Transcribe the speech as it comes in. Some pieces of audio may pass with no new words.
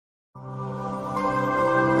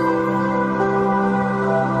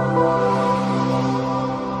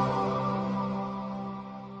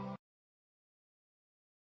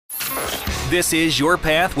This is Your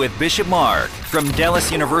Path with Bishop Mark from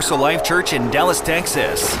Dallas Universal Life Church in Dallas,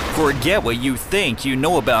 Texas. Forget what you think you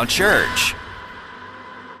know about church.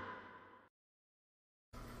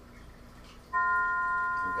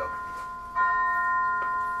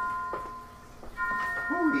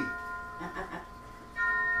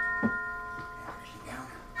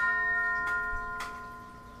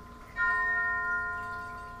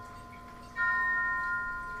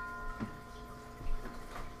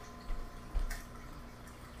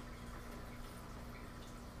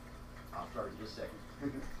 I'll start in just a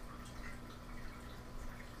second.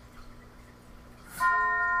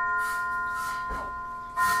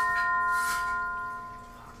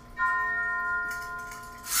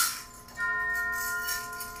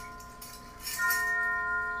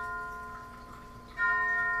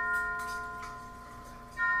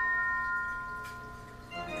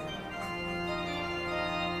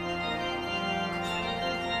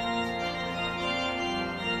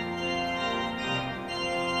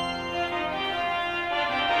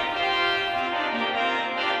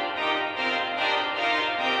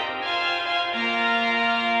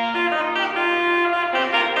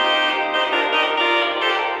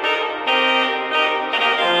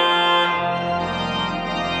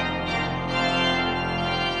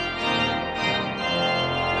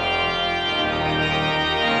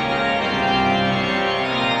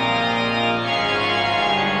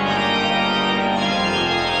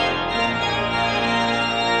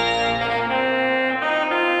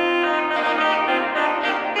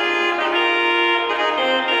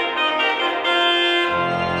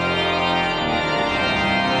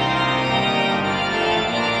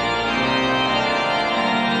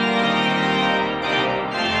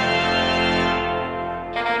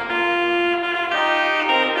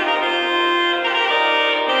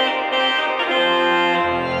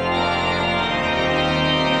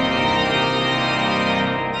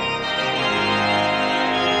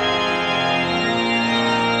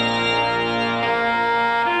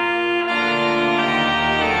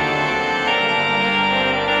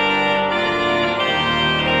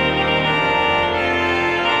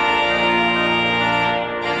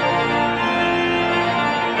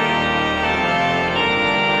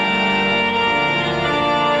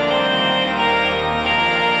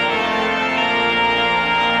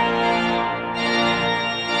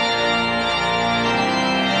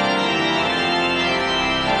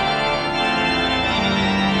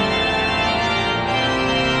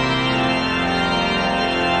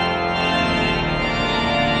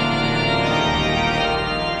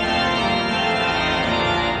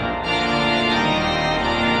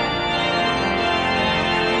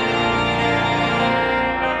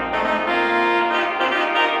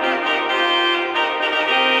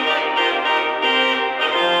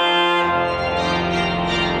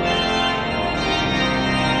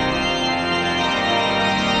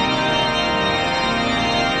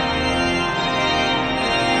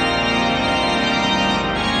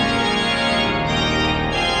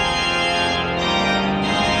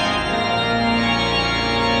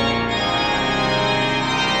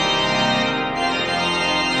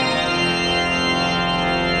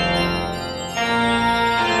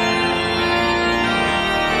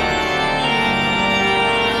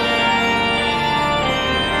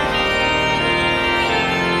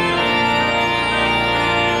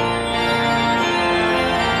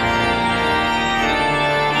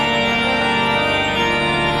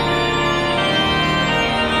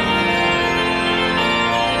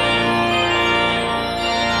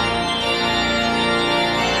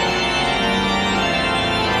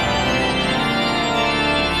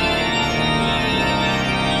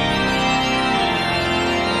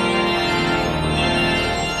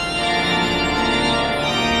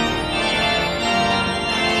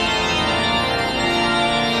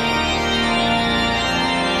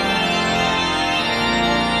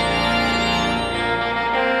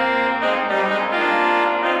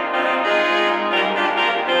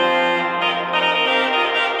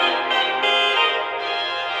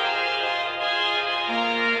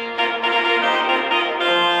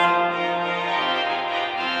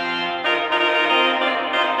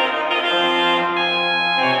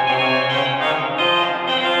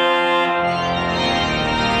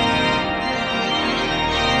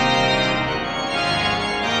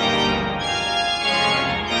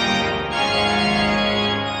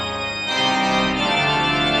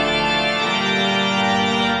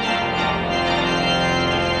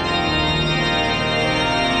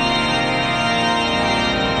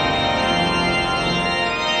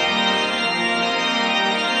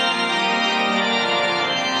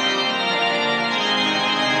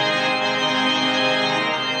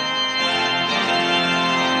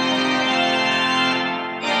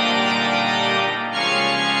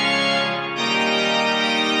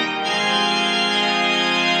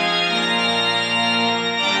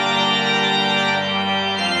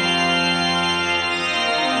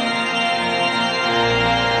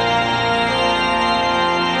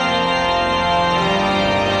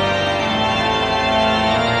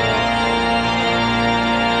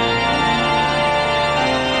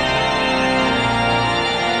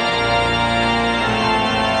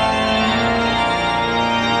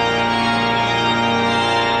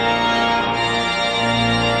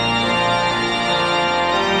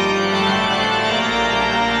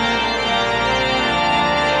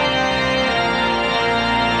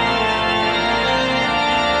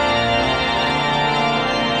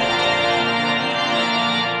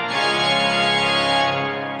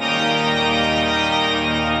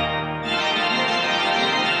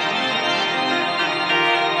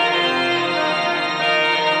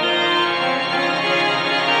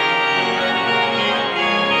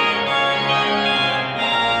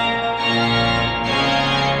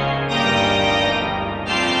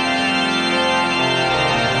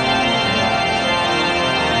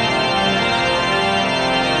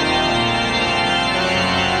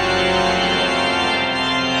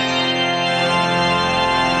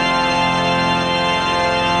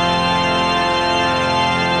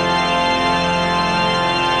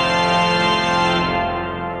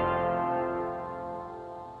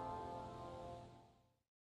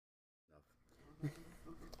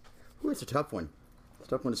 Ooh, it's a tough one. It's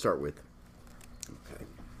a tough one to start with. Okay.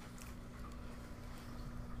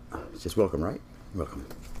 It's just welcome, right? Welcome.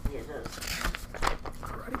 Yeah, it does.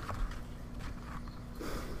 Alrighty.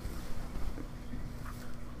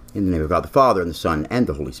 In the name of God the Father, and the Son, and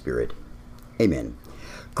the Holy Spirit. Amen.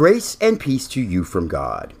 Grace and peace to you from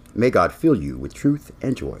God. May God fill you with truth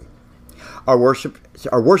and joy. Our worship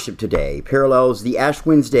today parallels the Ash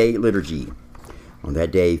Wednesday liturgy. On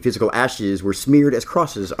that day, physical ashes were smeared as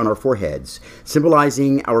crosses on our foreheads,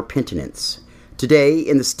 symbolizing our penitence. Today,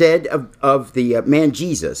 in the stead of the man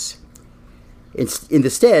Jesus, in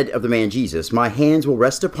the stead of the man Jesus, my hands will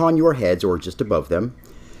rest upon your heads or just above them,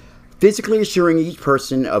 physically assuring each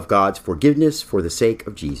person of God's forgiveness for the sake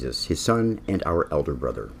of Jesus, his Son and our elder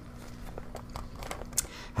brother.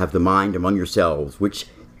 Have the mind among yourselves, which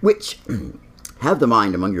have the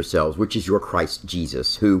mind among yourselves, which is your Christ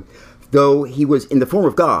Jesus, who, though he was in the form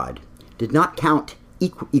of God, did not count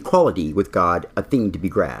equality with God a thing to be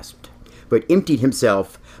grasped, but emptied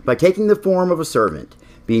himself by taking the form of a servant,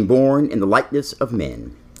 being born in the likeness of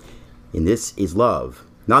men. In this is love,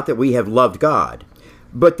 not that we have loved God,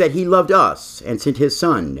 but that he loved us and sent his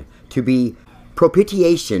Son to be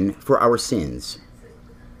propitiation for our sins.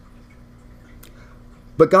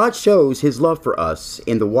 But God shows his love for us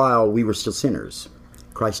in the while we were still sinners.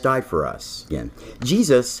 Christ died for us. Again,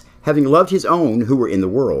 Jesus, having loved his own who were in the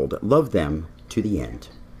world, loved them to the end.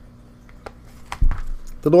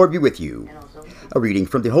 The Lord be with you. A reading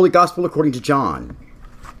from the Holy Gospel according to John.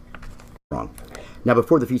 Now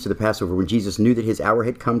before the feast of the Passover, when Jesus knew that his hour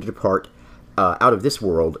had come to depart out of this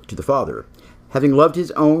world to the Father, having loved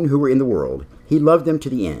his own who were in the world, he loved them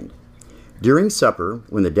to the end. During supper,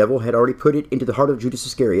 when the devil had already put it into the heart of Judas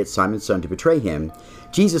Iscariot, Simon's son, to betray him,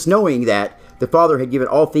 Jesus, knowing that the Father had given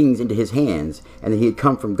all things into his hands, and that he had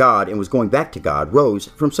come from God and was going back to God, rose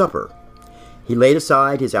from supper. He laid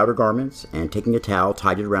aside his outer garments, and taking a towel,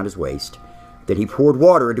 tied it around his waist. Then he poured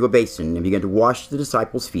water into a basin, and began to wash the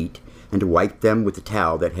disciples' feet, and to wipe them with the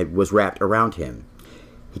towel that was wrapped around him.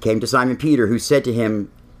 He came to Simon Peter, who said to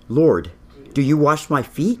him, Lord, do you wash my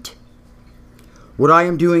feet? What I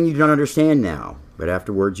am doing you do not understand now, but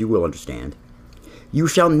afterwards you will understand. You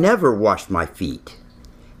shall never wash my feet.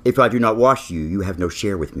 If I do not wash you, you have no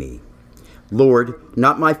share with me. Lord,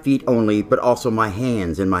 not my feet only, but also my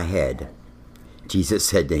hands and my head. Jesus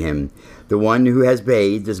said to him, the one who has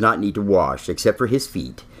bathed does not need to wash, except for his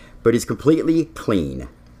feet, but is completely clean.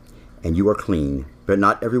 And you are clean, but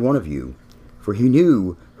not every one of you. For he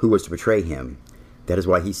knew who was to betray him. That is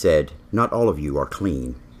why he said, not all of you are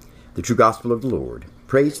clean. The true gospel of the Lord.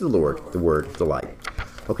 Praise to the Lord, the word of the light.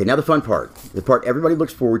 Okay, now the fun part. The part everybody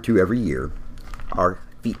looks forward to every year. Our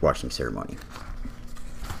feet washing ceremony.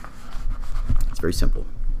 It's very simple.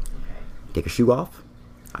 Take a shoe off.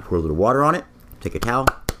 I pour a little water on it. Take a towel.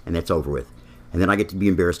 And that's over with. And then I get to be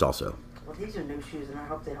embarrassed also. Well, these are new shoes, and I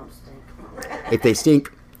hope they don't stink. If they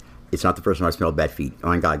stink, it's not the first time I smelled bad feet. Oh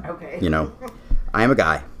my God. Okay. You know, I am a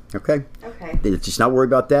guy. Okay. Okay. Let's just not worry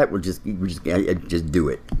about that. We'll just do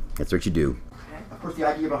it. That's what you do. Okay. Of course, the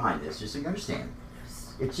idea behind this, just so you understand,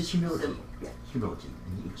 it's just humility. Yeah, humility.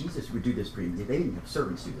 And Jesus would do this for you. They didn't have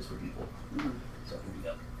servants do this for people. So here we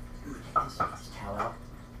go. Get this towel out.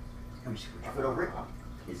 I'm just put your foot over it.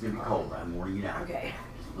 It's gonna be cold. I'm warning you now. Okay.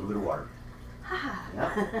 Just a little bit of water.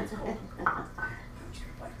 Yep, it's cold. I'm just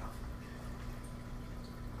gonna wipe it off.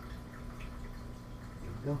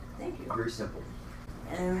 Here we go. Thank you. Very simple.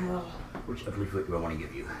 And we'll... Which ugly foot do I want to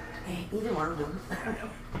give you? Either one of them.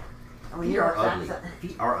 I mean, Feet you're are ugly.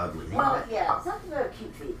 Feet are ugly. Well, yeah, something about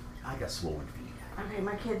cute feet. I got swollen feet. Okay,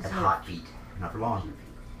 my kids And have hot feet. Not for long.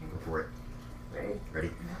 Go for it. Ready?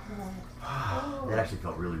 Ready? That actually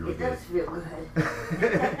felt really, really It good. does feel good.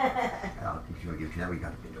 I don't think you want to give it to that. We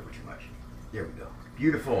got to bend over too much. There we go.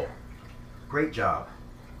 Beautiful. Great job.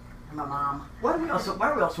 And my mom. Why are we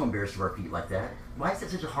also embarrassed of our feet like that? Why is that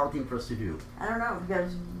such a hard thing for us to do? I don't know,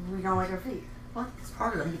 because we don't like our feet. Well, it's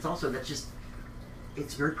part of it. I think it's also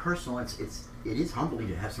it's very personal. It is humbling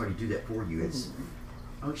to have somebody do that for you. It's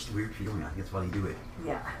just a weird feeling. I think that's why they do it.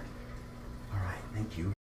 Yeah. All right, thank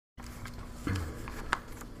you.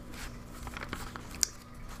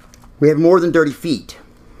 We have more than dirty feet.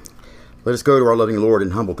 Let us go to our loving Lord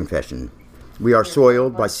in humble confession. We are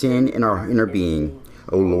soiled by sin in our inner being.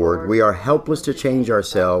 O Lord, we are helpless to change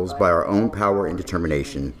ourselves by our own power and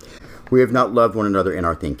determination. We have not loved one another in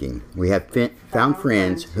our thinking. We have found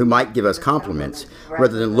friends who might give us compliments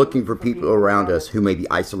rather than looking for people around us who may be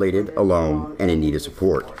isolated, alone, and in need of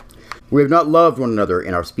support. We have not loved one another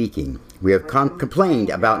in our speaking. We have complained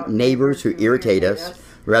about neighbors who irritate us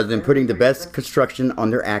rather than putting the best construction on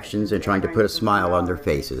their actions and trying to put a smile on their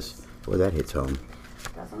faces. Boy, that hits home.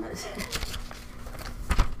 That's on this.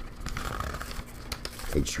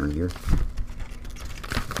 Page turn here.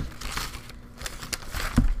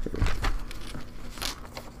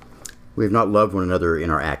 We have not loved one another in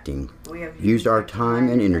our acting, used our time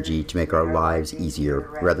and energy to make our lives easier,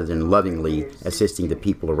 rather than lovingly assisting the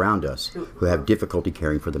people around us who have difficulty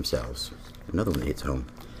caring for themselves. Another one that hits home.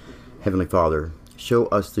 Heavenly Father, show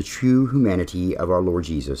us the true humanity of our Lord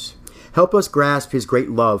Jesus. Help us grasp his great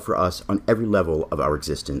love for us on every level of our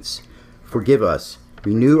existence. Forgive us,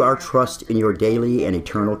 renew our trust in your daily and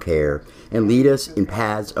eternal care, and lead us in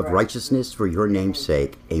paths of righteousness for your name's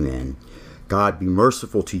sake. Amen. God, be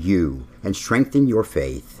merciful to you and strengthen your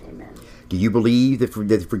faith. Amen. Do you believe that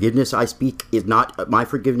the forgiveness I speak is not my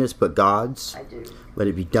forgiveness but God's? I do. Let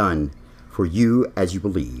it be done for you as you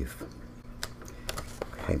believe.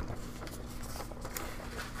 Okay.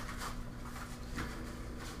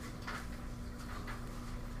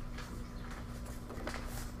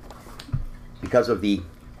 Because of the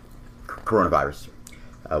coronavirus,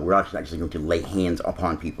 we're actually going to lay hands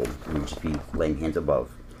upon people. We'll just be laying hands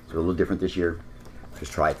above. It's a little different this year.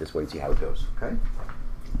 Just try it this way and see how it goes. Okay?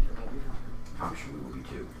 I'm sure we will be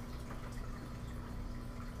too.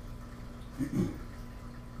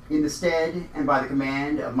 In the stead and by the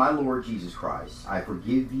command of my Lord Jesus Christ, I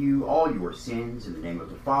forgive you all your sins in the name of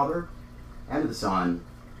the Father, and of the Son,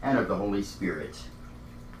 and of the Holy Spirit.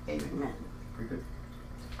 Amen. Amen. Very good.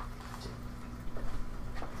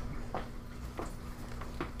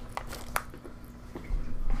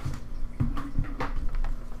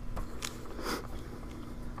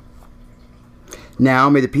 Now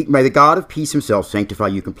may the God of peace himself sanctify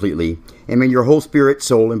you completely, and may your whole spirit,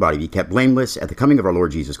 soul, and body be kept blameless at the coming of our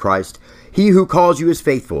Lord Jesus Christ. He who calls you is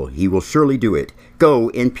faithful. He will surely do it. Go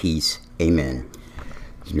in peace. Amen.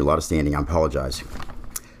 There's a lot of standing. I apologize.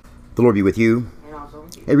 The Lord be with you. And also,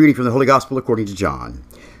 A reading from the Holy Gospel according to John.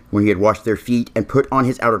 When he had washed their feet and put on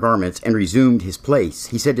his outer garments and resumed his place,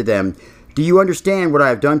 he said to them, Do you understand what I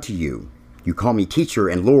have done to you? You call me teacher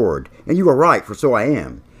and Lord, and you are right, for so I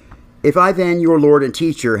am. If I then, your Lord and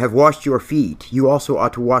teacher, have washed your feet, you also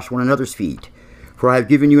ought to wash one another's feet. For I have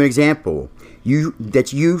given you an example,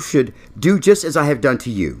 that you should do just as I have done to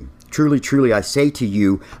you. Truly, truly, I say to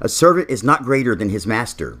you, a servant is not greater than his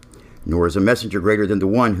master, nor is a messenger greater than the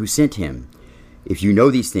one who sent him. If you know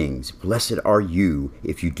these things, blessed are you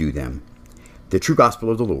if you do them. The true gospel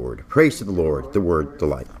of the Lord. Praise to the Lord, the word, the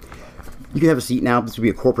light. You can have a seat now. This will be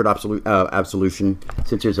a corporate absolution.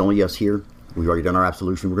 Since there's only us here, we've already done our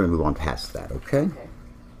absolution. We're going to move on past that, okay? okay.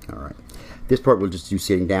 All right. This part we'll just do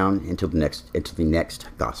sitting down until the next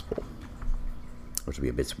gospel, which will be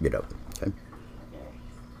a bit of, okay?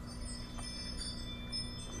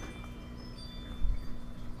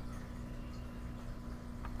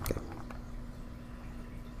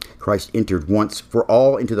 Christ entered once for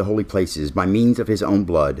all into the holy places by means of his own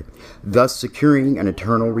blood, thus securing an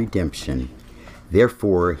eternal redemption.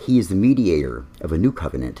 Therefore, he is the mediator of a new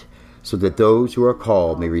covenant, so that those who are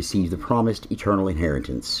called may receive the promised eternal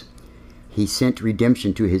inheritance. He sent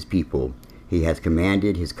redemption to his people. He has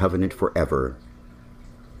commanded his covenant forever.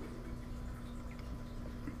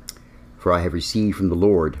 For I have received from the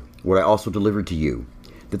Lord what I also delivered to you,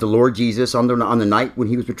 that the Lord Jesus, on the night when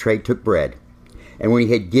he was betrayed, took bread. And when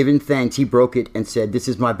he had given thanks, he broke it and said, This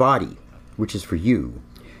is my body, which is for you.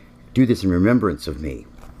 Do this in remembrance of me.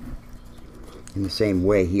 In the same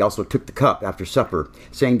way, he also took the cup after supper,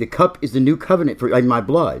 saying, The cup is the new covenant in my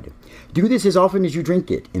blood. Do this as often as you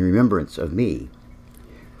drink it in remembrance of me.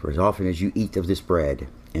 For as often as you eat of this bread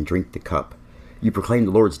and drink the cup, you proclaim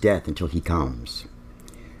the Lord's death until he comes.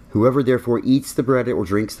 Whoever therefore eats the bread or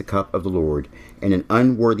drinks the cup of the Lord in an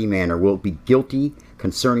unworthy manner will be guilty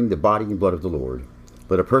concerning the body and blood of the Lord.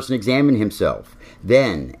 Let a person examine himself,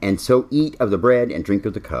 then, and so eat of the bread and drink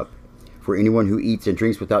of the cup. For anyone who eats and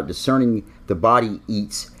drinks without discerning the body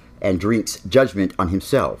eats and drinks judgment on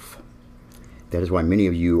himself. That is why many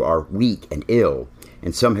of you are weak and ill,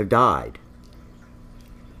 and some have died.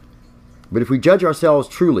 But if we judge ourselves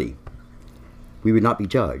truly, we would not be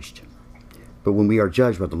judged. But when we are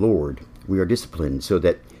judged by the Lord, we are disciplined so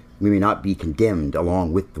that we may not be condemned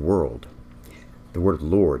along with the world. The word of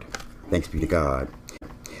the Lord. Thanks be to God.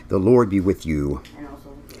 The Lord be with you. And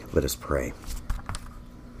also, Let us pray.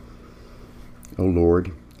 O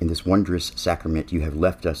Lord, in this wondrous sacrament you have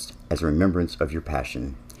left us as a remembrance of your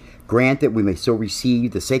passion. Grant that we may so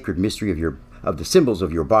receive the sacred mystery of the symbols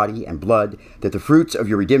of your body and blood, that the fruits of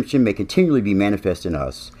your redemption may continually be manifest in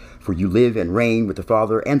us. For you live and reign with the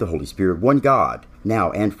Father and the Holy Spirit, one God,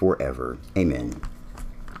 now and forever. Amen.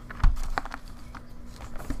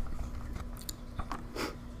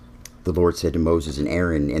 The Lord said to Moses and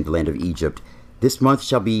Aaron in the land of Egypt, This month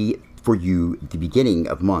shall be for you the beginning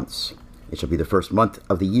of months. It shall be the first month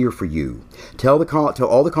of the year for you. Tell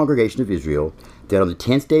all the congregation of Israel that on the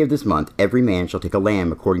 10th day of this month every man shall take a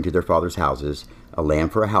lamb according to their father's houses, a lamb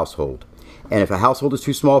for a household. And if a household is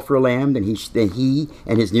too small for a lamb, then he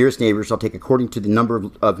and his nearest neighbor shall take according to the number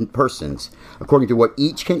of persons. According to what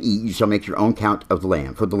each can eat, you shall make your own count of the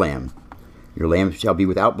lamb for the lamb. Your lamb shall be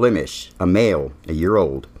without blemish, a male, a year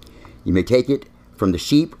old. You may take it from the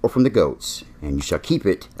sheep or from the goats, and you shall keep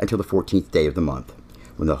it until the 14th day of the month,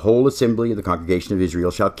 when the whole assembly of the congregation of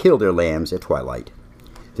Israel shall kill their lambs at twilight.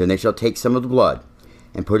 Then they shall take some of the blood,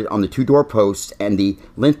 and put it on the 2 doorposts and the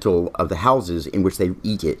lintel of the houses in which they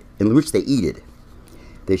eat it.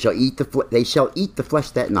 They shall eat the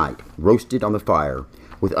flesh that night, roasted on the fire,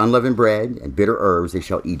 with unleavened bread and bitter herbs. They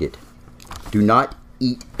shall eat it. Do not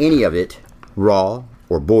eat any of it raw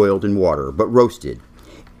or boiled in water, but roasted,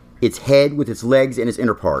 its head with its legs and its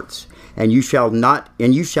inner parts. And you shall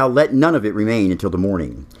let none of it remain until the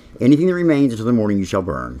morning. Anything that remains until the morning you shall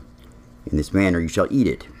burn. In this manner you shall eat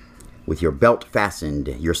it, with your belt fastened,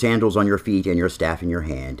 your sandals on your feet, and your staff in your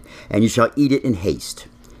hand. And you shall eat it in haste.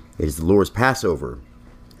 It is the Lord's Passover.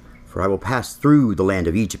 For I will pass through the land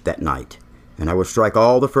of Egypt that night, and I will strike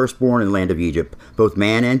all the firstborn in the land of Egypt, both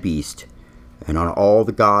man and beast. And on all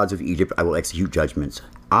the gods of Egypt I will execute judgments.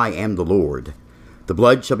 I am the Lord. The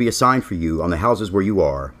blood shall be a sign for you on the houses where you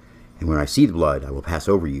are. And when I see the blood, I will pass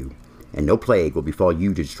over you, and no plague will befall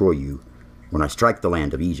you to destroy you when I strike the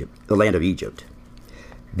land of Egypt.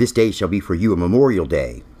 This day shall be for you a memorial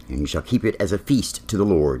day, and you shall keep it as a feast to the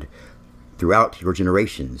Lord throughout your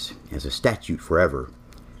generations, as a statute forever.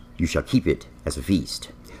 You shall keep it as a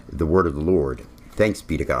feast. The word of the Lord. Thanks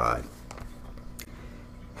be to God.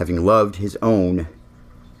 Having loved his own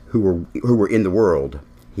who were in the world,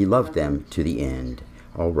 he loved them to the end.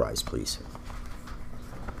 All rise, please.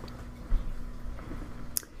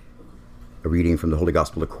 A reading from the Holy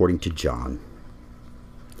Gospel according to John.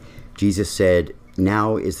 Jesus said,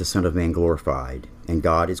 "Now is the Son of Man glorified, and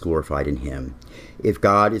God is glorified in him. If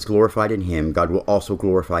God is glorified in him, God will also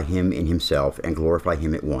glorify him in himself, and glorify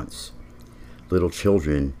him at once. Little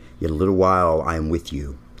children, yet a little while I am with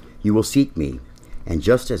you. You will seek me, and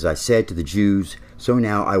just as I said to the Jews, so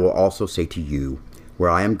now I will also say to you, where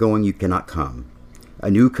I am going you cannot come. A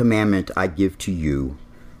new commandment I give to you,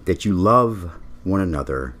 that you love one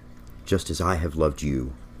another, just as I have loved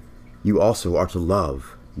you. You also are to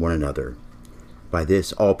love one another. By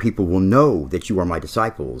this all people will know that you are my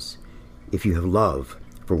disciples, if you have love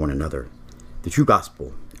for one another." The true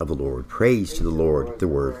gospel of the Lord. Praise to the Lord, the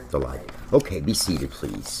word, the life. Okay, be seated,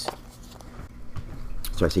 please.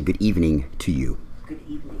 So I say good evening to you. Good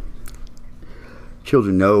evening.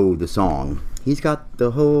 Children know the song, "He's got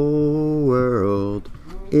the whole world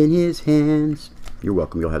in his hands." You're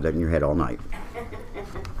welcome. You'll have that in your head all night.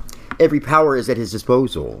 Every power is at his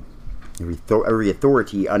disposal. Every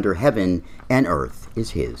authority under heaven and earth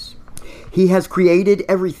is his. He has created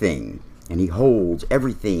everything, and he holds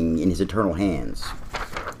everything in his eternal hands.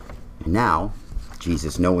 And now,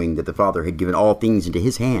 Jesus, knowing that the Father had given all things into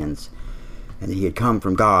his hands, and that he had come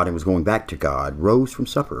from God and was going back to God, rose from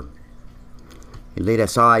supper. He laid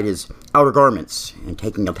aside his outer garments, and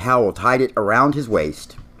taking a towel, tied it around his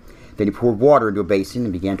waist. Then he poured water into a basin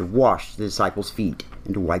and began to wash the disciples' feet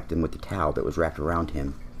and to wipe them with the towel that was wrapped around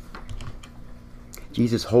him.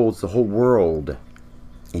 Jesus holds the whole world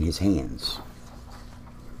in his hands.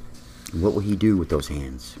 And what will he do with those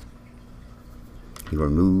hands? He will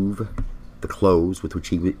remove the clothes with which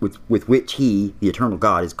he, the eternal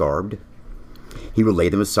God, is garbed. He will lay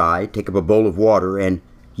them aside, take up a bowl of water, and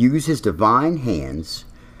use his divine hands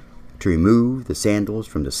to remove the sandals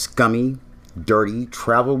from the scummy, dirty,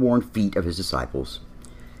 travel-worn feet of his disciples,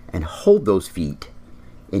 and hold those feet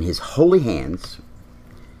in his holy hands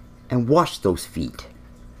and wash those feet.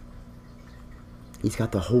 He's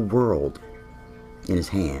got the whole world in his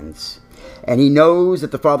hands. And he knows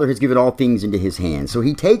that the Father has given all things into his hands. So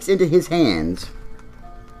he takes into his hands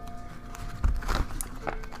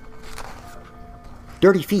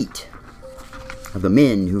dirty feet of the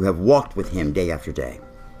men who have walked with him day after day.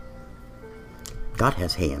 God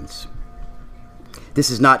has hands. This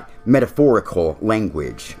is not metaphorical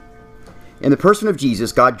language. In the person of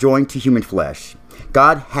Jesus, God joined to human flesh.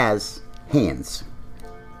 God has hands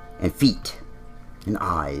and feet and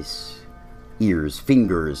eyes, ears,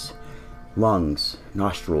 fingers, lungs,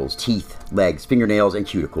 nostrils, teeth, legs, fingernails, and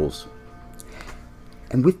cuticles.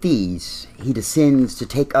 And with these, he descends to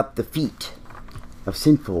take up the feet of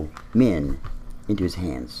sinful men into his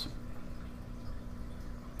hands.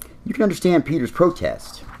 You can understand Peter's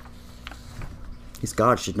protest. His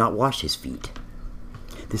God should not wash his feet.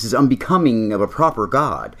 This is unbecoming of a proper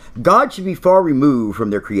God. God should be far removed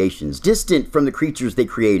from their creations, distant from the creatures they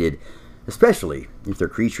created, especially if their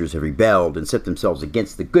creatures have rebelled and set themselves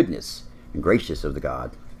against the goodness and gracious of the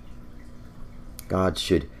God. God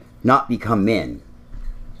should not become men,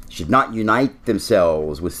 should not unite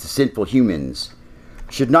themselves with the sinful humans,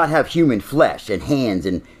 should not have human flesh and hands,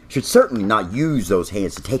 and should certainly not use those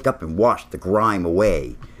hands to take up and wash the grime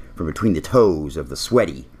away from between the toes of the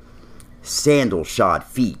sweaty, sandal-shod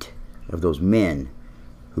feet of those men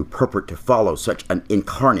who purport to follow such an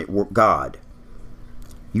incarnate God.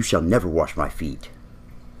 You shall never wash my feet.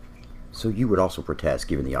 So you would also protest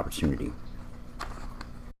given the opportunity.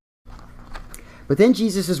 But then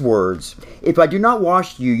Jesus' words, if I do not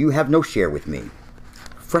wash you, you have no share with me,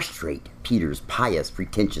 frustrate Peter's pious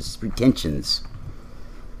pretensions.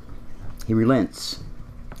 He relents.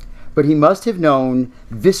 But he must have known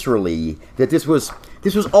viscerally that this was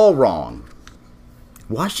all wrong.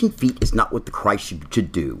 Washing feet is not what the Christ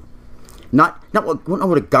should do. Not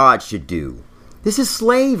what a God should do. This is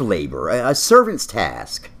slave labor, a servant's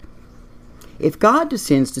task. If God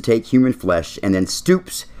descends to take human flesh and then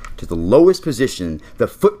stoops to the lowest position, the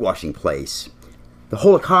foot-washing place, the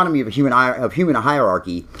whole economy of human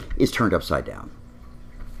hierarchy is turned upside down.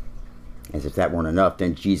 As if that weren't enough,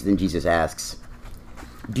 then Jesus asks,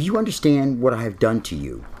 do you understand what I have done to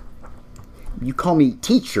you? You call me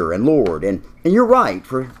teacher and Lord, and you're right,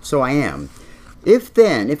 for so I am. If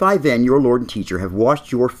I then, your Lord and teacher, have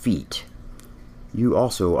washed your feet, you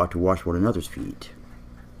also ought to wash one another's feet.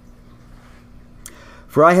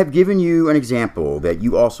 For I have given you an example that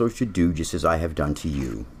you also should do just as I have done to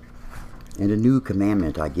you. And a new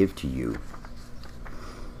commandment I give to you,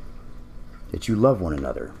 that you love one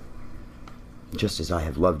another, just as I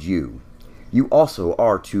have loved you. You also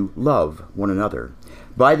are to love one another.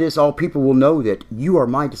 By this all people will know that you are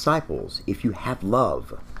my disciples, if you have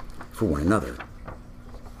love for one another.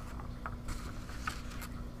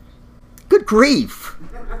 Good grief!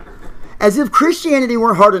 As if Christianity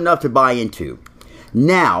weren't hard enough to buy into.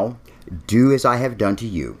 Now, do as I have done to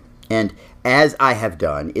you. And as I have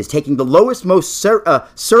done is taking the lowest, most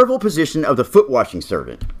servile position of the foot-washing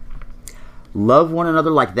servant. Love one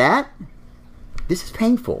another like that? This is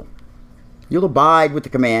painful. You'll abide with the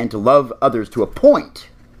command to love others to a point.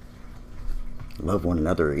 Love one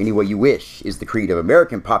another any way you wish is the creed of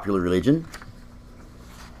American popular religion.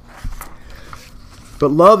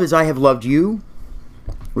 But love as I have loved you,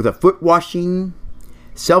 with a foot-washing,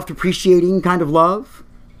 self-depreciating kind of love?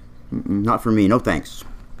 Not for me, no thanks.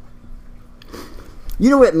 You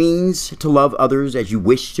know what it means to love others as you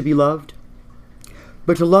wish to be loved?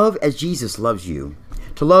 But to love as Jesus loves you,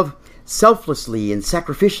 to love selflessly and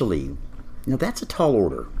sacrificially, that's a tall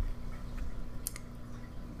order.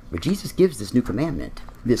 But Jesus gives this new commandment,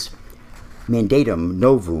 this mandatum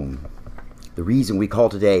novum, the reason we call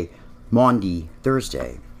today Maundy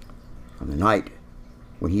Thursday, on the night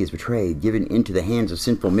when he is betrayed, given into the hands of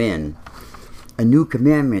sinful men. A new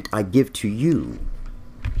commandment I give to you,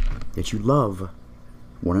 that you love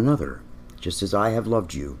one another, just as I have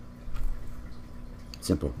loved you.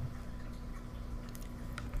 Simple.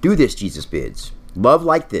 Do this, Jesus bids. Love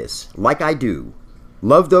like this, like I do.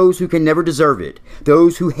 Love those who can never deserve it,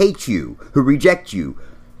 those who hate you, who reject you,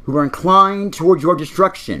 who are inclined toward your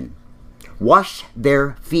destruction. Wash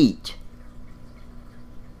their feet.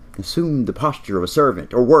 Assume the posture of a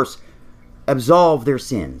servant, or worse, absolve their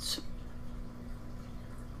sins.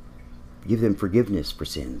 Give them forgiveness for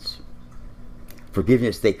sins.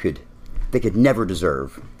 Forgiveness they could never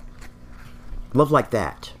deserve. Love like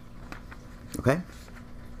that. Okay?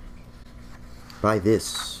 By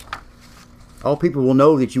this, all people will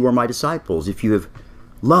know that you are my disciples if you have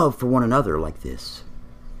love for one another like this.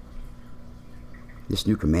 This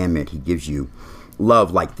new commandment he gives you,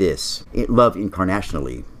 love like this, love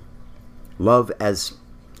incarnationally, love as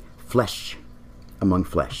flesh among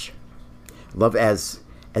flesh, love as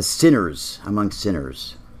sinners among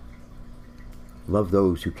sinners. Love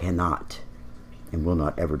those who cannot and will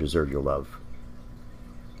not ever deserve your love.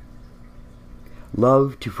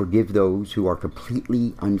 Love to forgive those who are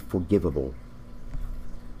completely unforgivable.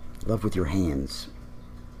 Love with your hands.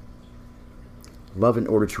 Love in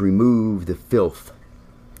order to remove the filth,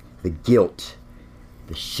 the guilt,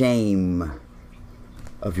 the shame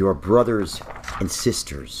of your brothers and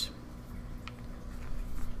sisters.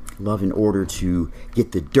 Love in order to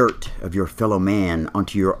get the dirt of your fellow man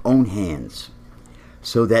onto your own hands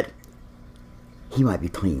so that he might be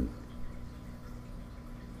clean.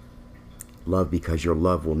 Love because your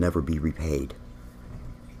love will never be repaid.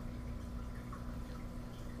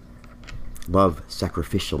 Love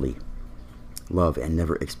sacrificially. Love and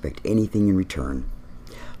never expect anything in return.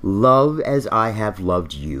 Love as I have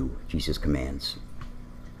loved you, Jesus commands.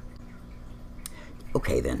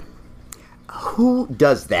 Okay then, who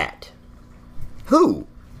does that? Who?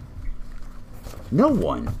 No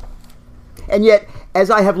one. And yet, as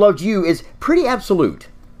I have loved you is pretty absolute.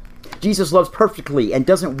 Jesus loves perfectly and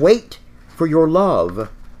doesn't wait for your love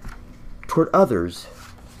toward others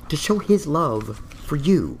to show his love for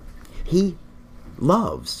you. He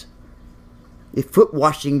loves. If foot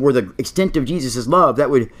washing were the extent of Jesus' love, that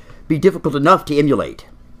would be difficult enough to emulate.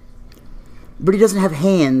 But he doesn't have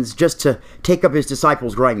hands just to take up his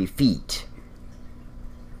disciples' grimy feet.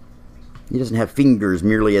 He doesn't have fingers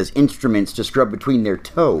merely as instruments to scrub between their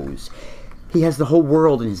toes. He has the whole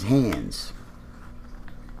world in his hands.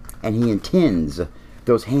 And he intends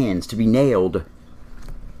those hands to be nailed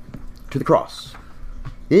to the cross.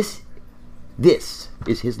 This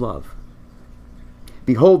is his love.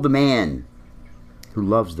 Behold the man who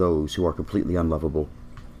loves those who are completely unlovable.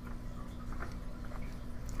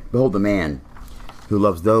 Behold the man who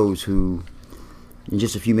loves those who, in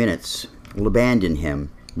just a few minutes, will abandon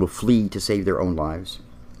him, will flee to save their own lives.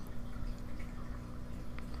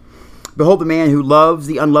 Behold the man who loves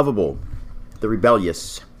the unlovable, the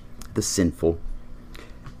rebellious, the sinful.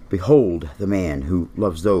 Behold the man who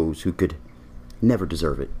loves those who could never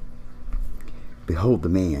deserve it. Behold the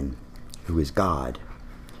man who is God,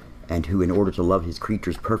 and who, in order to love his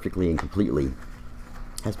creatures perfectly and completely,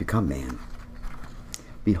 has become man.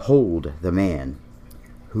 Behold the man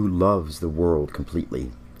who loves the world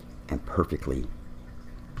completely and perfectly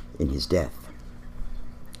in his death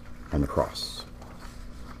on the cross.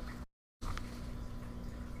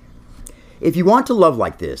 If you want to love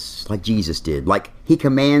like this, like Jesus did, like he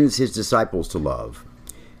commands his disciples to love,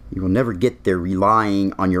 you will never get there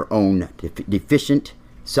relying on your own deficient,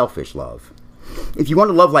 selfish love. If you want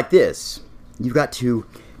to love like this, you've got to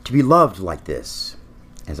be loved like this.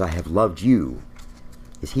 As I have loved you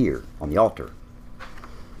is here on the altar.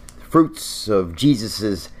 The fruits of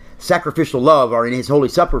Jesus' sacrificial love are in his holy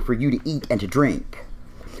supper for you to eat and to drink.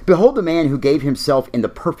 Behold the man who gave himself in the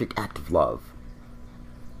perfect act of love.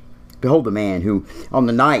 Behold the man who, on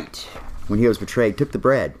the night when he was betrayed, took the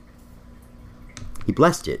bread. He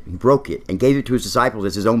blessed it, he broke it, and gave it to his disciples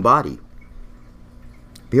as his own body.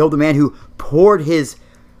 Behold the man who poured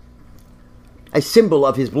a symbol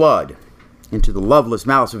of his blood into the loveless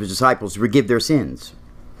mouths of his disciples to forgive their sins.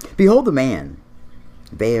 Behold the man,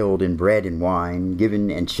 veiled in bread and wine, given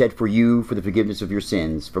and shed for you for the forgiveness of your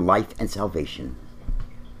sins, for life and salvation.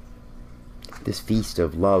 This feast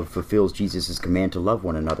of love fulfills Jesus' command to love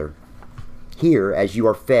one another. Here, as you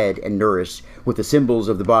are fed and nourished with the symbols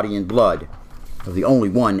of the body and blood of the only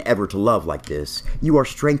one ever to love like this, you are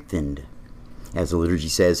strengthened, as the liturgy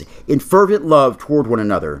says, in fervent love toward one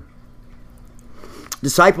another.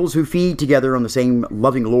 Disciples who feed together on the same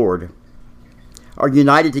loving Lord are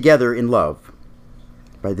united together in love.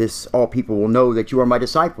 By this all people will know that you are my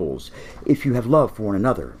disciples, if you have love for one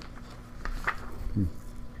another.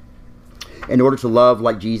 In order to love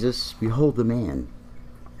like Jesus, behold the man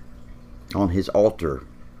on his altar.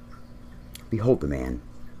 Behold the man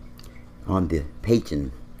on the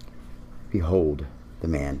paten. Behold the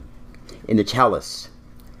man in the chalice.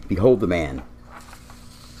 Behold the man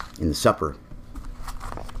in the supper.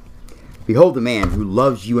 Behold the man who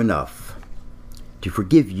loves you enough to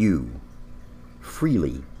forgive you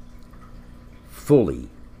freely, fully,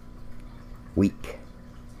 week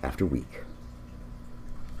after week.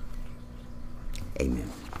 Amen.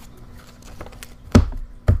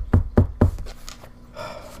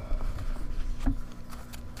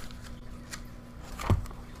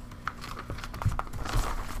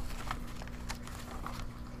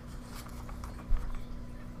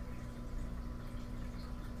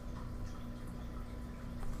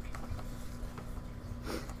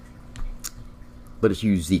 Let us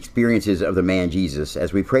use the experiences of the man Jesus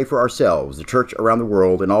as we pray for ourselves, the church around the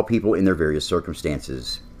world, and all people in their various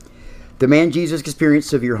circumstances. The man Jesus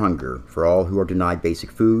experienced severe hunger for all who are denied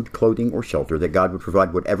basic food, clothing, or shelter, that God would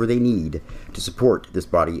provide whatever they need to support this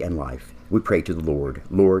body and life. We pray to the Lord.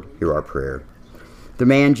 Lord, hear our prayer. The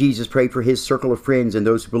man Jesus prayed for his circle of friends and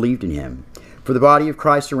those who believed in him, for the body of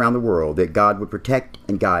Christ around the world, that God would protect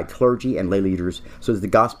and guide clergy and lay leaders so that the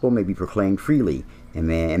gospel may be proclaimed freely and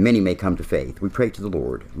many may come to faith. We pray to the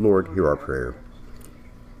Lord. Lord, hear our prayer.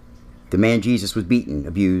 The man Jesus was beaten,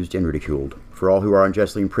 abused, and ridiculed, for all who are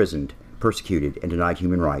unjustly imprisoned, persecuted, and denied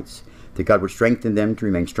human rights, that God would strengthen them to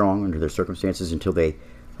remain strong under their circumstances until they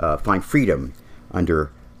find freedom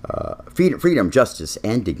under freedom, justice,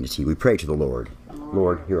 and dignity. We pray to the Lord.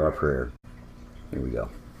 Lord, hear our prayer. Here we go.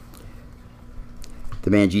 The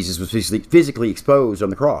man Jesus was physically exposed on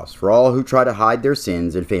the cross. For all who try to hide their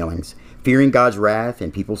sins and failings, fearing God's wrath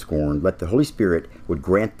and people's scorn, let the Holy Spirit would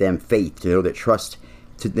grant them faith to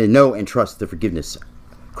know and trust the forgiveness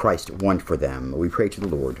Christ won for them. We pray to the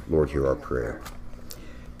Lord. Lord, hear our prayer.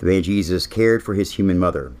 The man Jesus cared for his human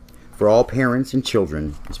mother. For all parents and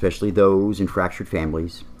children, especially those in fractured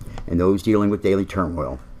families and those dealing with daily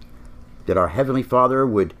turmoil, that our Heavenly Father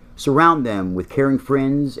would surround them with caring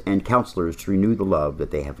friends and counselors to renew the love that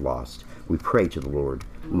they have lost. We pray to the Lord.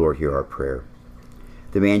 Lord, hear our prayer.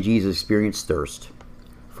 The man Jesus experienced thirst.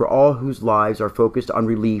 For all whose lives are focused on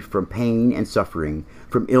relief from pain and suffering,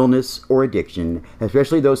 from illness or addiction,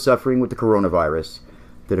 especially those suffering with the coronavirus,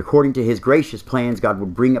 that according to his gracious plans, God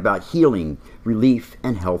would bring about healing, relief,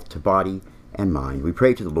 and health to body and mind. We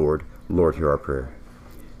pray to the Lord. Lord, hear our prayer.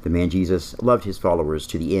 The man Jesus loved his followers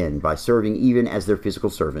to the end by serving even as their physical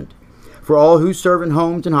servant. For all who serve in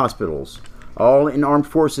homes and hospitals, all in armed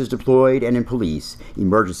forces deployed and in police,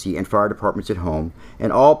 emergency and fire departments at home,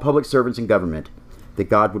 and all public servants in government, that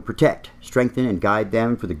God would protect, strengthen, and guide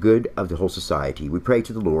them for the good of the whole society. We pray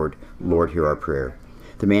to the Lord. Lord, hear our prayer.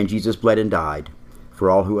 The man Jesus bled and died. For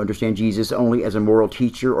all who understand Jesus only as a moral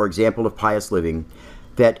teacher or example of pious living,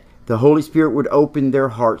 that the Holy Spirit would open their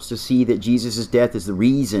hearts to see that Jesus' death is the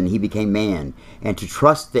reason he became man, and to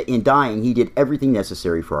trust that in dying he did everything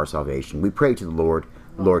necessary for our salvation. We pray to the Lord.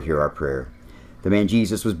 Lord, hear our prayer. The man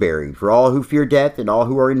Jesus was buried. For all who fear death and all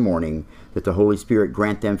who are in mourning, that the Holy Spirit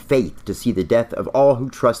grant them faith to see the death of all who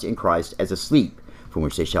trust in Christ as a sleep from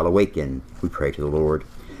which they shall awaken. We pray to the Lord.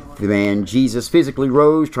 The man Jesus physically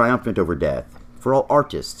rose triumphant over death. For all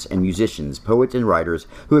artists and musicians, poets and writers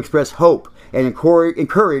who express hope and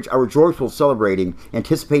encourage our joyful celebrating,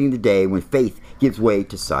 anticipating the day when faith gives way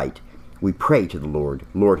to sight, we pray to the Lord.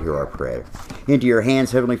 Lord, hear our prayer. Into your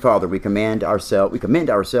hands, Heavenly Father, we commend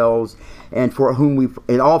ourselves, and for whom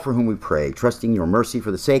we pray, trusting your mercy for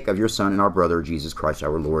the sake of your Son and our brother Jesus Christ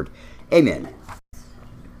our Lord. Amen.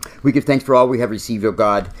 We give thanks for all we have received, O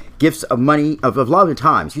God, gifts of money, of love and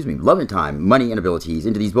time, money and abilities,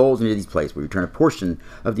 into these bowls and into these plates. We return a portion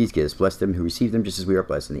of these gifts. Bless them who receive them, just as we are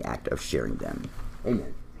blessed in the act of sharing them.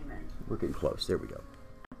 Amen. We're getting close. There we go.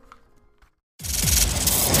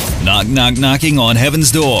 Knock, knock, knocking on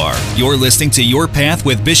heaven's door. You're listening to Your Path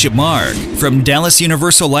with Bishop Mark from Dallas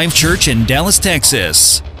Universal Life Church in Dallas,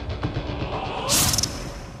 Texas.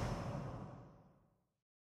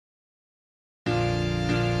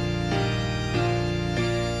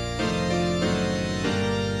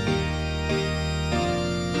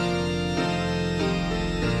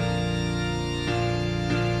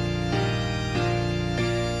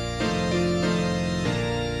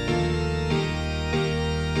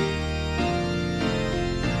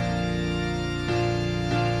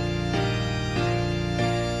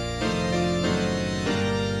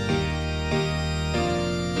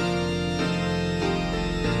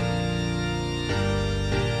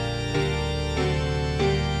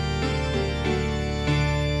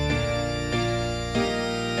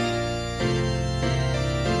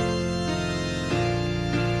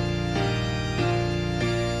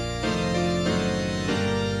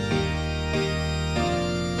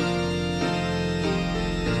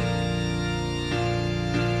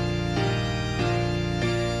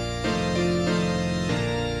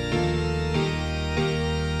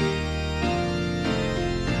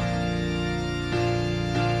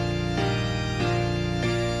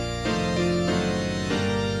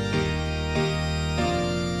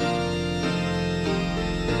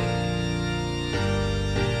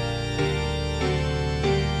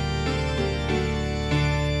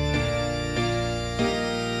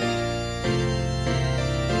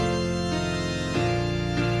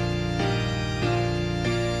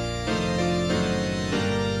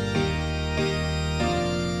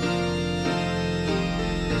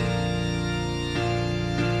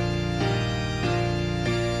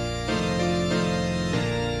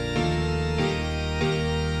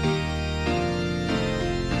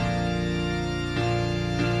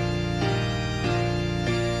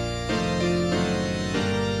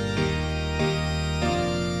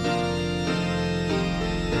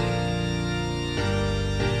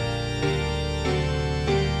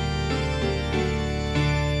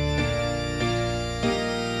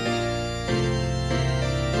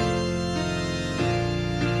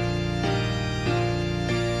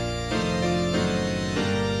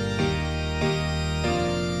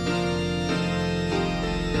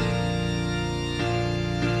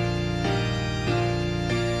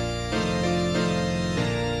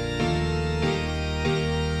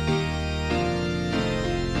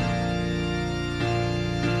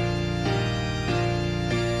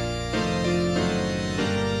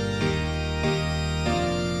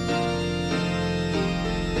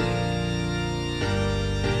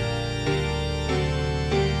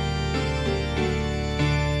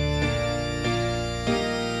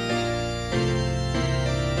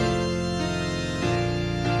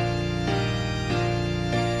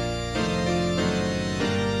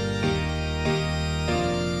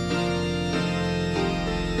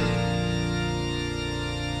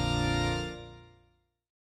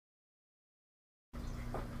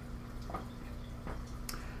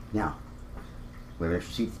 Now, we have an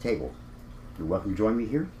extra seat at the table. You're welcome to join me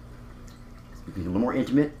here. We can be a little more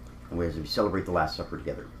intimate, and we celebrate the Last Supper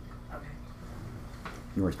together. Okay.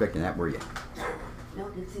 You weren't expecting that, were you? No,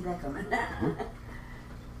 didn't see that coming. I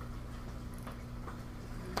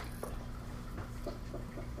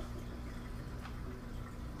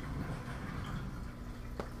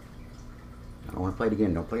don't want to play it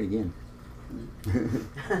again. Don't play it again.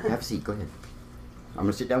 Have a seat. Go ahead. I'm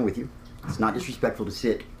going to sit down with you. It's not disrespectful to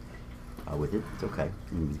sit with it. It's okay.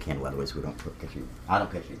 Move the candle out of the way so we don't catch you. I don't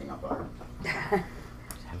catch anything on fire.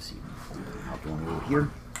 Just have a seat. I'll go over here.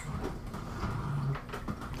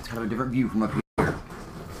 It's kind of a different view from up here.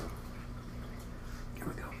 Here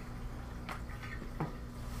we go.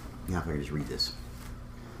 Now if I can just read this.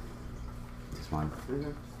 Is this fine?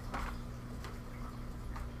 Mm-hmm.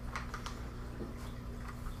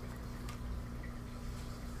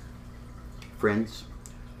 Friends,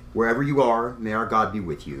 wherever you are, may our God be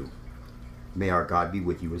with you. May our God be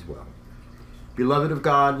with you as well. Beloved of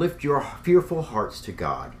God, lift your fearful hearts to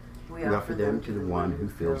God. We offer them to the one who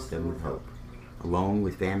fills them with hope. Alone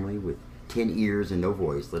with family, with 10 ears and no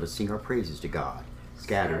voice, let us sing our praises to God.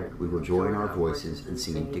 Scattered, we will join our voices in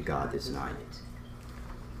singing to God this night.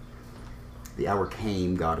 The hour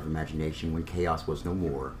came, God of imagination, when chaos was no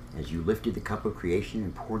more. As you lifted the cup of creation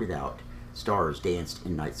and poured it out, stars danced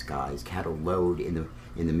in night skies, cattle lowed in the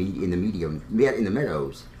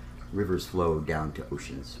meadows, rivers flowed down to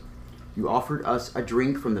oceans. You offered us a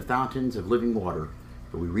drink from the fountains of living water,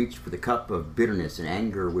 but we reached for the cup of bitterness and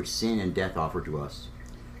anger which sin and death offered to us.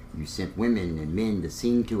 You sent women and men to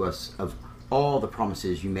sing to us of all the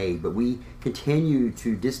promises you made, but we continue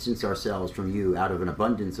to distance ourselves from you out of an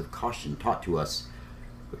abundance of caution taught to us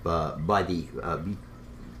by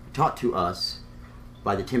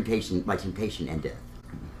temptation and death.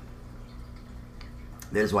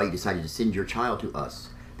 That is why you decided to send your child to us,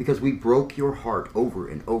 because we broke your heart over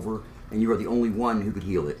and over, and you are the only one who could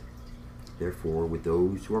heal it. Therefore, with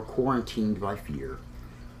those who are quarantined by fear,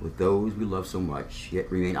 with those we love so much,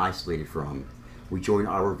 yet remain isolated from, we join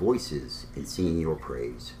our voices in singing your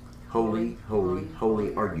praise. Holy, holy,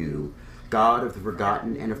 holy are you, God of the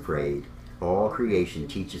forgotten and afraid. All creation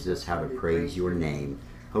teaches us how to praise your name.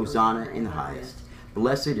 Hosanna in the highest.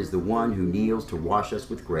 Blessed is the one who kneels to wash us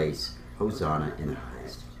with grace. Hosanna in the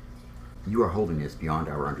highest. You are holiness beyond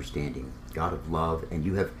our understanding, God of love, and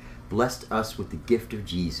you have blessed us with the gift of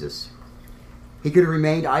Jesus. He could have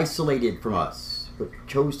remained isolated from us, but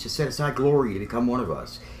chose to set aside glory to become one of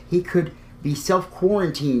us. He could be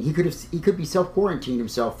self-quarantined. He could be self-quarantined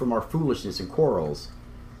himself from our foolishness and quarrels,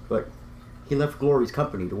 but he left glory's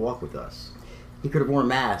company to walk with us. He could have worn a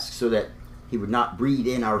mask so that he would not breathe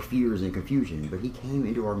in our fears and confusion, but he came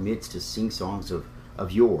into our midst to sing songs of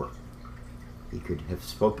yore. He could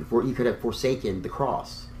have forsaken the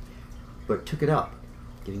cross, but took it up,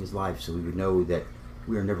 giving his life so we would know that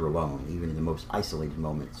we are never alone, even in the most isolated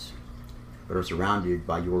moments, but are surrounded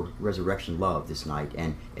by your resurrection love this night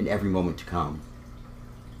and in every moment to come.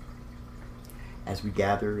 As we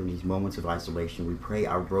gather in these moments of isolation, we pray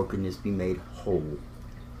our brokenness be made whole,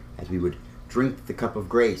 as we would drink the cup of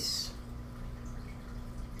grace.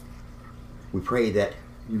 We pray that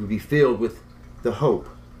we would be filled with the hope.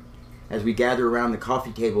 As we gather around the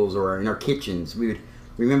coffee tables or in our kitchens, we would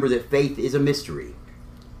remember that faith is a mystery.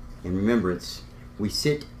 In remembrance, we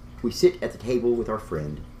sit at the table with our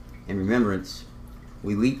friend. In remembrance,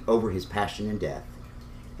 we weep over his passion and death.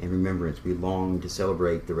 In remembrance, we long to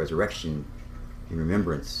celebrate the resurrection. In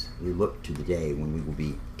remembrance, we look to the day when we will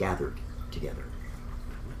be gathered together.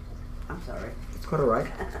 I'm sorry. It's quite all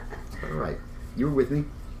right. It's quite all right. You were with me.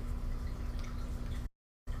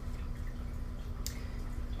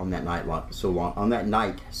 On that night so long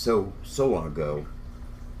ago,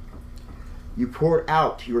 you poured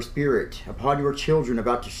out your spirit upon your children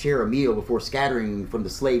about to share a meal before scattering from the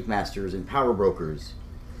slave masters and power brokers.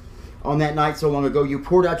 On that night so long ago, you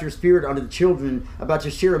poured out your spirit onto the children about to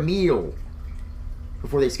share a meal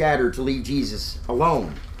before they scattered to leave Jesus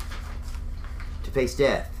alone to face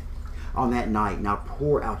death. On that night, now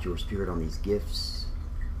pour out your spirit on these gifts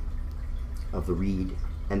of the reed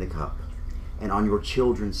and the cup, and on your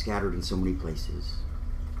children scattered in so many places.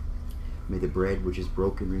 May the bread which is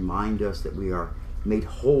broken remind us that we are made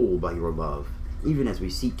whole by your love, even as we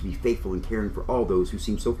seek to be faithful in caring for all those who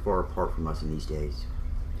seem so far apart from us in these days.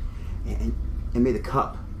 And may the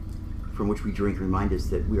cup from which we drink remind us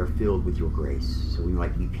that we are filled with your grace, so we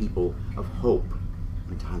might be people of hope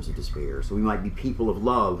in times of despair, so we might be people of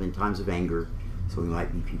love in times of anger, so we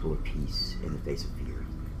might be people of peace in the face of fear.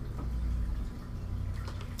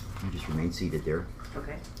 You just remain seated there.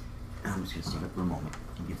 Okay. I'm just going to stand up for a moment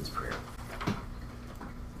and give this prayer.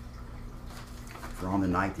 for on the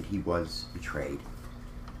night that he was betrayed,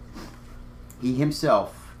 he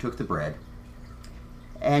himself took the bread,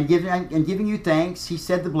 and giving you thanks, he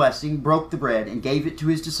said the blessing, broke the bread, and gave it to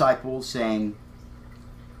his disciples, saying,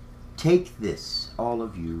 "Take this, all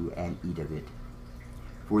of you, and eat of it,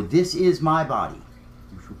 for this is my body,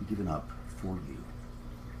 which will be given up for you."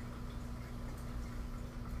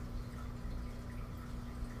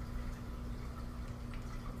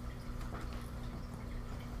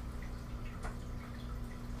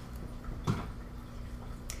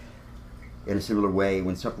 In a similar way,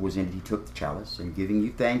 when supper was ended, he took the chalice, and giving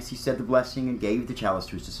you thanks, he said the blessing, and gave the chalice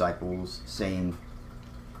to his disciples, saying,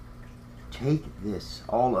 "Take this,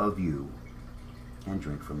 all of you, and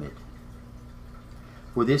drink from it.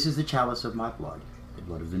 For this is the chalice of my blood, the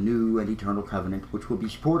blood of the new and eternal covenant, which will be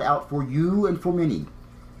poured out for you and for many,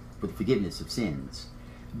 for the forgiveness of sins.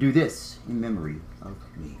 Do this in memory of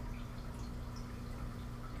me."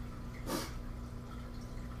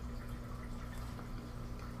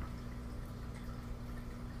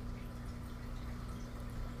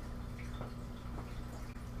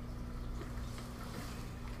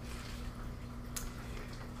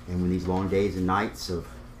 And when these long days and nights of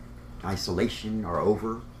isolation are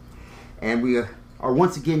over, and we are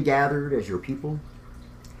once again gathered as your people,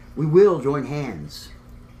 we will join hands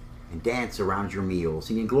and dance around your meal,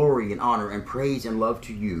 singing glory and honor and praise and love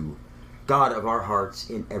to you, God of our hearts,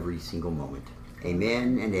 in every single moment.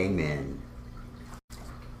 Amen and amen.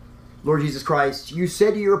 Lord Jesus Christ, you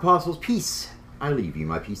said to your apostles, "Peace I leave you,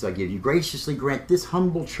 my peace I give you." Graciously grant this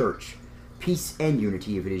humble church peace and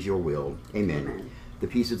unity, if it is your will. Amen. Amen. The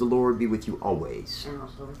peace of the Lord be with you always. And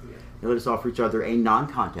also with you. Now let us offer each other a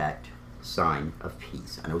non-contact sign of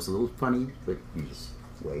peace. I know it's a little funny, but you just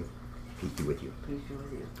wave. Peace be with you. Peace be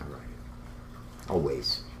with you. All right.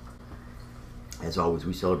 Always. As always,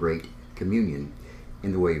 we celebrate communion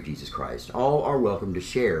in the way of Jesus Christ. All are welcome to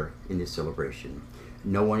share in this celebration.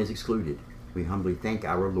 No one is excluded. We humbly thank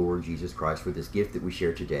our Lord Jesus Christ for this gift that we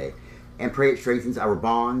share today, and pray it strengthens our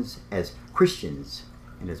bonds as Christians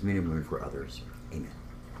and as men and women for others. Amen.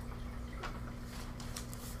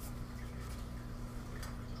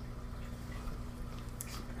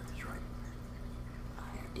 That's right. I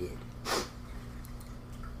did. So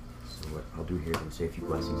what I'll do here is I'll say a few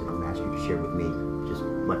blessings, and I'm going to ask you to share with me, just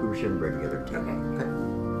like we were sharing bread together. Okay.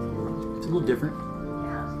 It's a little different.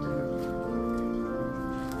 Yeah, it's different.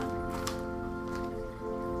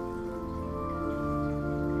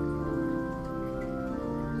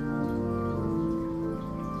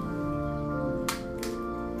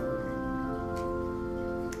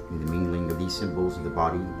 May the mingling of these symbols of the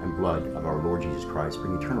body and blood of our Lord Jesus Christ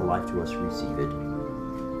bring eternal life to us who receive it.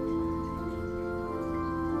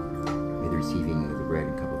 May the receiving of the bread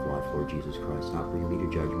and cup of life, Lord Jesus Christ, not bring me to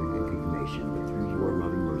judgment and condemnation, but through your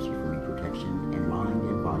loving mercy for me protection in mind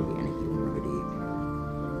and body and a healing remedy.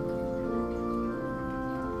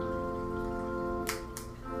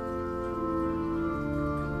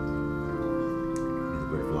 May the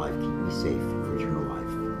bread of life keep me safe for eternal life.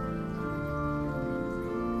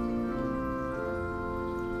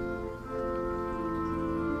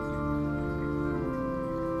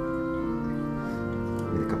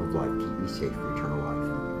 May the cup of life keep me safe for eternal life.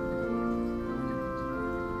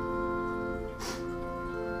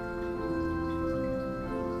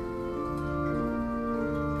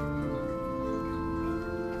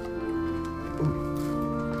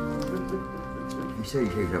 You said you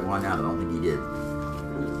changed that wine out. I don't think you did.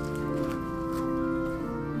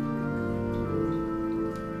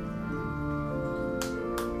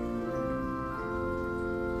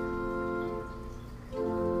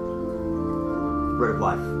 Bread of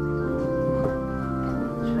life.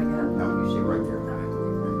 Should I go? No, you stay right there.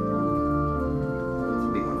 It's a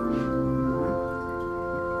big one.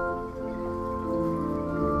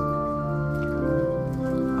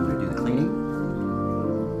 I'm going to do the cleaning.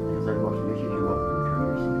 As I wash the dishes, you're welcome to return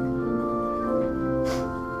your seat.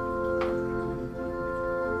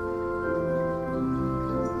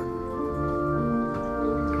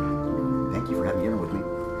 Thank you for having dinner with me.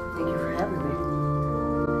 Thank you for having me.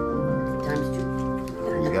 Times two.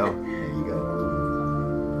 There you go. There you go.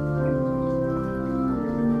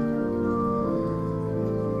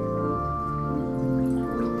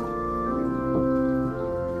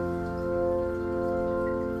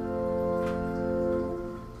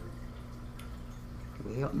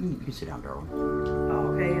 Well, you can sit down, darling.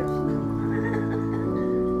 Oh, okay, yes.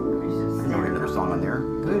 I know another song on there.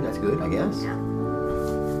 Good, that's good, I guess. Yeah.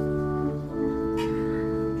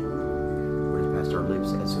 What has passed our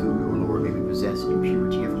lips as food, O Lord, may we possess in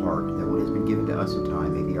purity of heart that what has been given to us in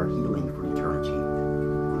time may be our healing for eternity.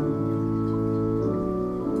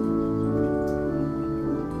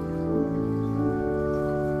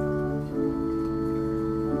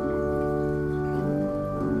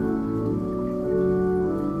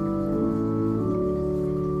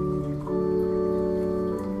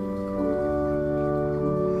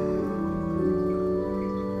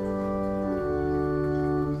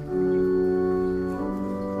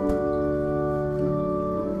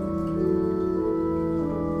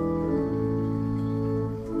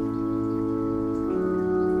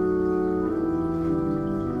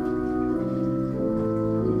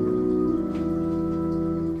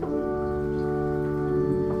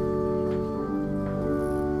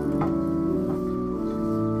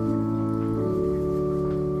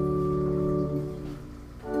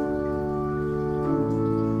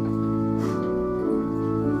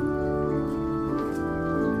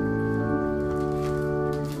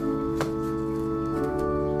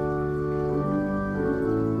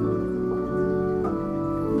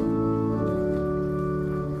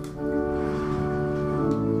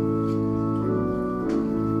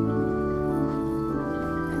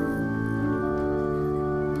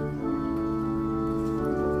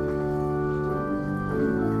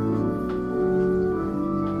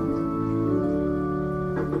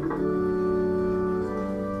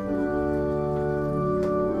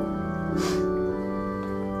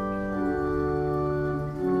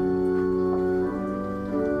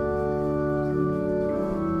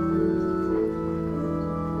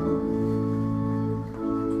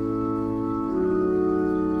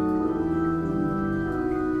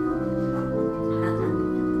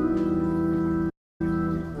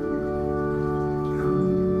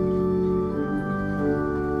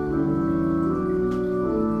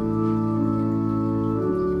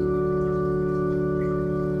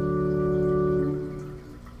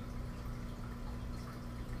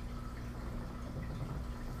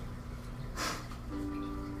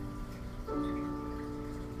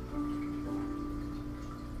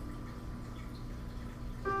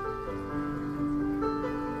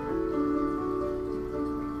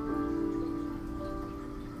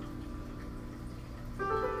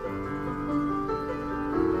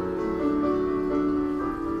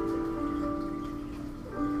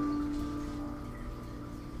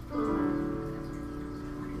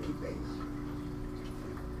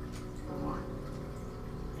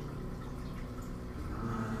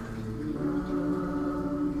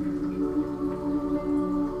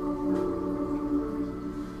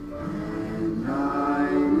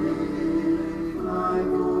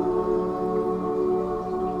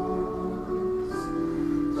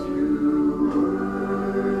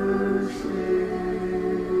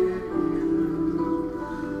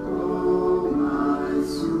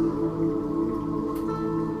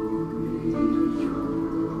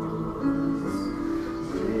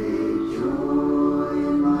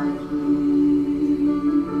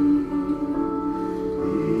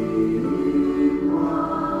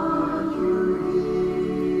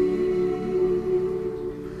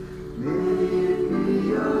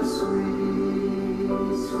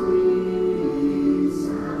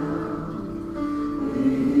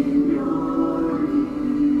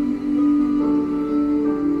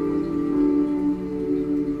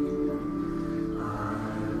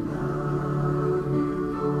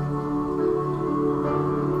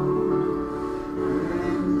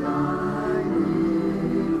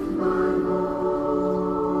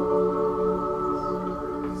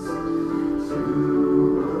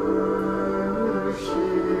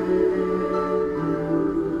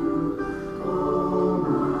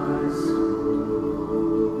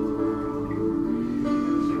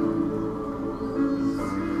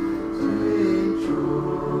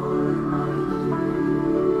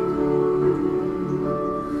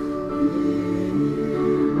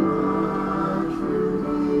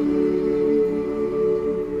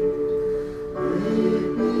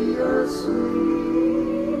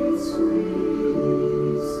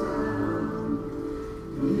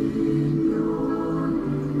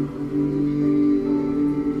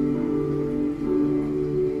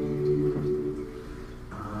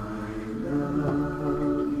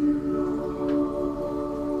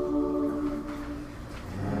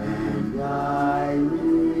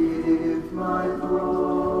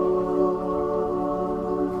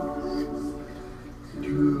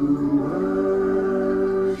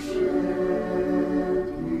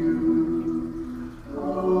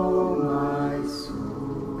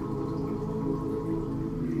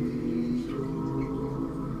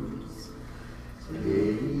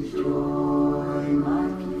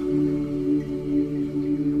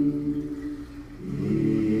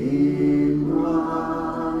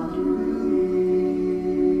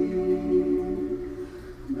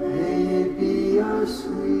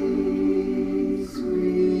 sweet,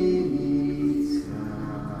 sweet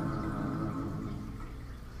sound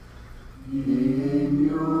in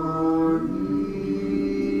your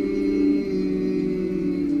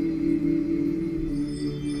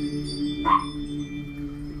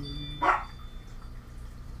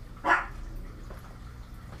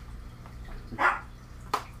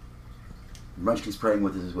Munchkin's praying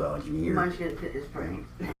with us as well, as you can hear. Munchkin is praying.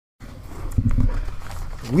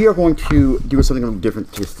 We are going to do something a little different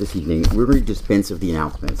just this evening. We're going to dispense of the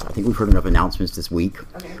announcements. I think we've heard enough announcements this week.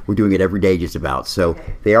 Okay. We're doing it every day just about. So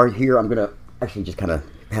Okay. they are here. I'm going to actually just kind of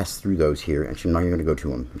pass through those here. Actually, I'm not even going to go to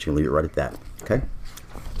them. I'm just going to leave it right at that. Okay?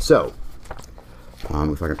 So,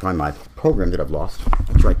 if I can find my program that I've lost.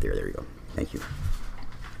 It's right there. There you go. Thank you.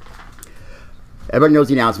 Everybody knows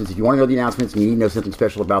the announcements. If you want to know the announcements and you need to know something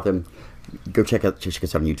special about them, go check us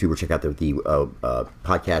out on YouTube or check out the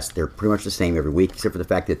podcast. They're pretty much the same every week, except for the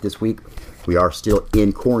fact that this week we are still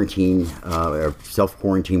in quarantine, or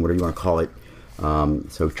self-quarantine, whatever you want to call it.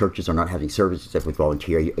 So churches are not having service except with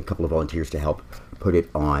a couple of volunteers to help put it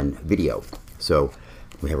on video. So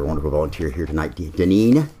we have a wonderful volunteer here tonight,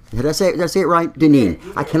 Deneen. Did I say it right? Deneen.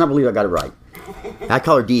 I cannot believe I got it right. I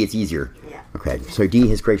call her D. It's easier. Yeah. Okay. So Dee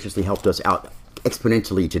has graciously helped us out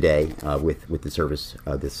exponentially today with the service,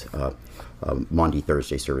 this Maundy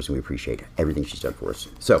Thursday service, and we appreciate everything she's done for us.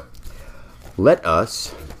 So let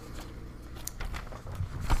us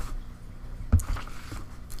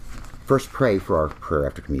first pray for our prayer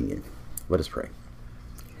after communion. Let us pray.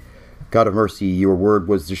 God of mercy, your word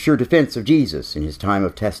was the sure defense of Jesus in his time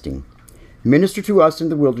of testing. Minister to us in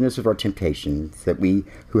the wilderness of our temptations, that we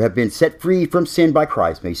who have been set free from sin by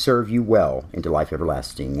Christ may serve you well into life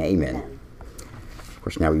everlasting. Amen. Of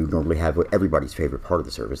course, now we would normally have everybody's favorite part of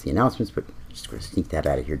the service, the announcements, but just going to sneak that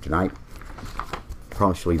out of here tonight.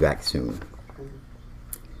 Promise she'll be back soon.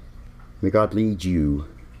 May God lead you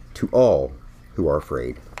to all who are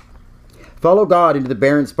afraid. Follow God into the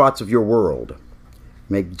barren spots of your world.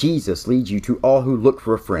 May Jesus lead you to all who look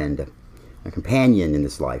for a friend, a companion in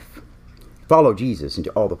this life. Follow Jesus into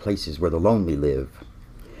all the places where the lonely live.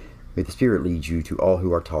 May the Spirit lead you to all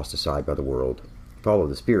who are tossed aside by the world. Follow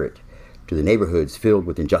the Spirit to the neighborhoods filled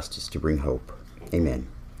with injustice to bring hope. Amen.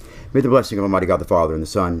 May the blessing of Almighty God the Father and the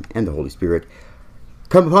Son and the Holy Spirit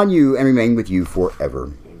come upon you and remain with you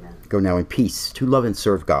forever. Amen. Go now in peace to love and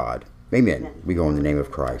serve God. Amen. Amen. We go in the name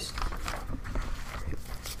of Christ.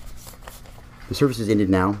 The service is ended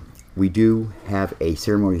now. We do have a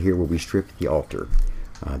ceremony here where we strip the altar.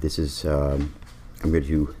 This is, I'm going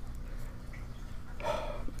to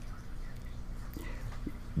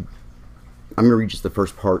read just the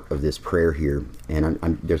first part of this prayer here, and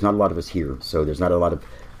there's not a lot of us here, so there's not a lot of,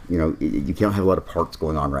 you can't have a lot of parts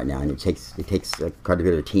going on right now, and it takes quite a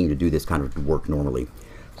bit of a team to do this kind of work normally.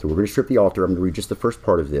 So we're going to strip the altar. I'm going to read just the first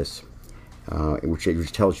part of this,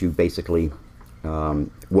 which tells you basically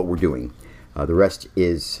what we're doing. The rest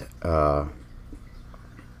is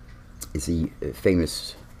the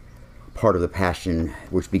famous part of the Passion,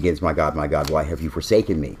 which begins, my God, why have you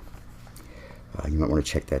forsaken me? You might want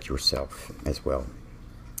to check that yourself as well.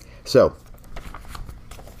 So,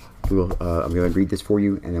 I'm going to read this for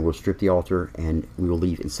you, and then we'll strip the altar, and we will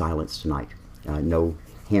leave in silence tonight. No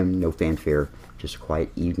hymn, no fanfare, just a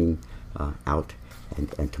quiet evening out,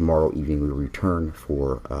 and tomorrow evening we will return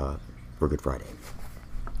for Good Friday.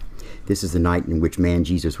 This is the night in which man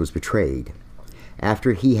Jesus was betrayed.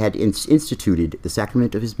 After he had instituted the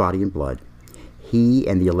sacrament of his body and blood, he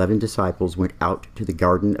and the 11 disciples went out to the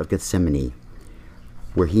Garden of Gethsemane,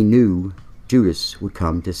 where he knew Judas would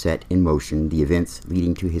come to set in motion the events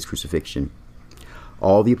leading to his crucifixion.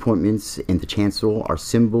 All the appointments in the chancel are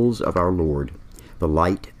symbols of our Lord, the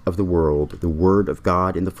light of the world, the Word of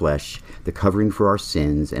God in the flesh, the covering for our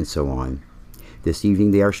sins, and so on. This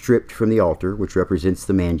evening they are stripped from the altar, which represents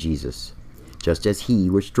the man Jesus, just as he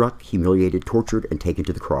was struck, humiliated, tortured, and taken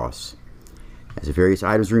to the cross. As the various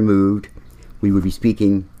items are removed, we would be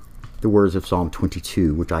speaking the words of Psalm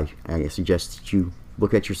 22, which I suggest that you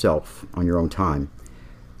look at yourself on your own time,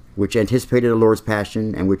 which anticipated the Lord's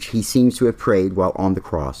passion and which he seems to have prayed while on the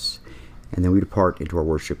cross. And then we depart into our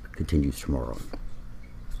worship continues tomorrow.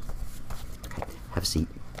 Okay, have a seat.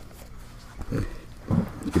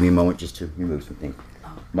 Give me a moment just to remove something.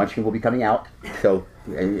 Munchkin will be coming out, so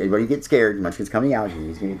everybody get scared. Munchkin's coming out.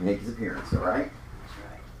 He's going to make his appearance, all right?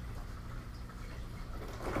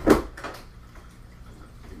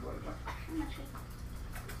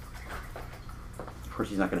 Of course,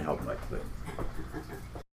 he's not going to help much, but